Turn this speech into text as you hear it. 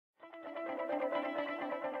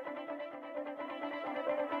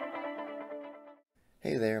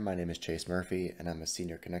Hey there, my name is Chase Murphy, and I'm a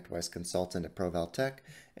Senior ConnectWise Consultant at ProVal Tech,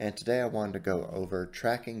 and today I wanted to go over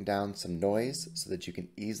tracking down some noise so that you can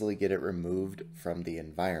easily get it removed from the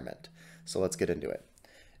environment. So let's get into it.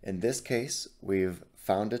 In this case, we've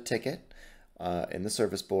found a ticket in the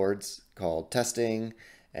service boards called testing,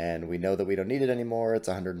 and we know that we don't need it anymore. It's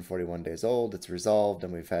 141 days old, it's resolved,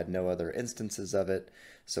 and we've had no other instances of it,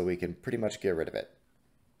 so we can pretty much get rid of it.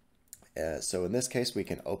 So in this case, we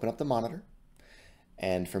can open up the monitor.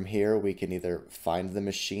 And from here, we can either find the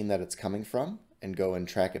machine that it's coming from and go and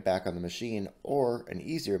track it back on the machine, or an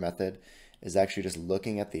easier method is actually just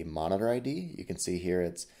looking at the monitor ID. You can see here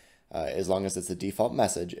it's, as long as it's the default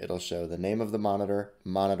message, it'll show the name of the monitor,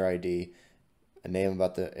 monitor ID, a name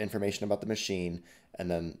about the information about the machine, and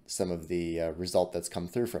then some of the result that's come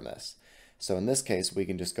through from this. So in this case, we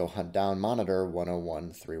can just go hunt down monitor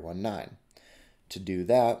 101319. To do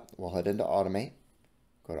that, we'll head into Automate,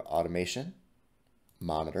 go to Automation,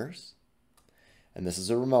 Monitors, and this is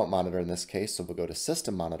a remote monitor in this case, so we'll go to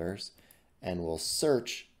System Monitors and we'll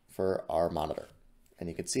search for our monitor. And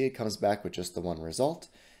you can see it comes back with just the one result,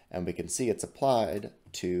 and we can see it's applied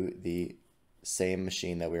to the same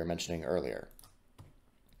machine that we were mentioning earlier.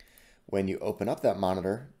 When you open up that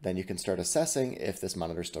monitor, then you can start assessing if this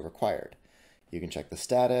monitor is still required. You can check the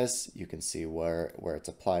status, you can see where it's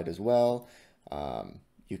applied as well.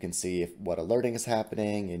 You can see what alerting is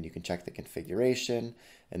happening, and you can check the configuration.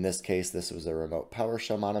 In this case, this was a remote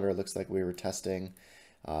PowerShell monitor. It looks like we were testing.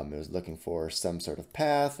 It was looking for some sort of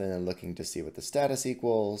path and then looking to see what the status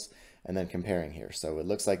equals and then comparing here. So it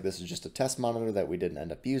looks like this is just a test monitor that we didn't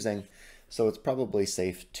end up using. So it's probably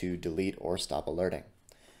safe to delete or stop alerting.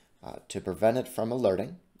 To prevent it from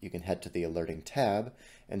alerting, you can head to the alerting tab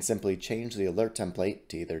and simply change the alert template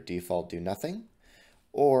to either default do nothing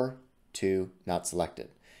or to not selected.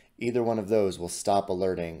 Either one of those will stop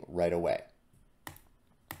alerting right away.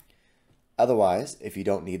 Otherwise, if you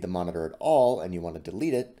don't need the monitor at all and you want to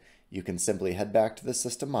delete it, you can simply head back to the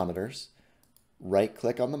system monitors,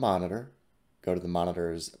 right-click on the monitor, go to the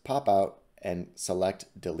monitor's pop-out, and select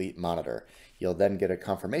Delete Monitor. You'll then get a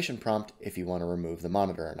confirmation prompt if you want to remove the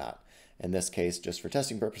monitor or not. In this case, just for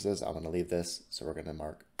testing purposes, I'm going to leave this, so we're going to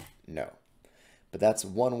mark No. But that's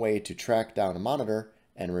one way to track down a monitor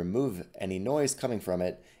and remove any noise coming from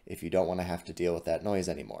it if you don't want to have to deal with that noise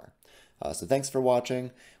anymore. So thanks for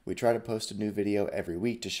watching. We try to post a new video every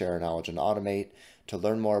week to share our knowledge and automate. To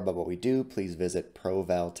learn more about what we do, please visit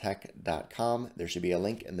provaltech.com. There should be a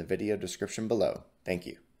link in the video description below. Thank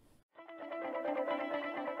you.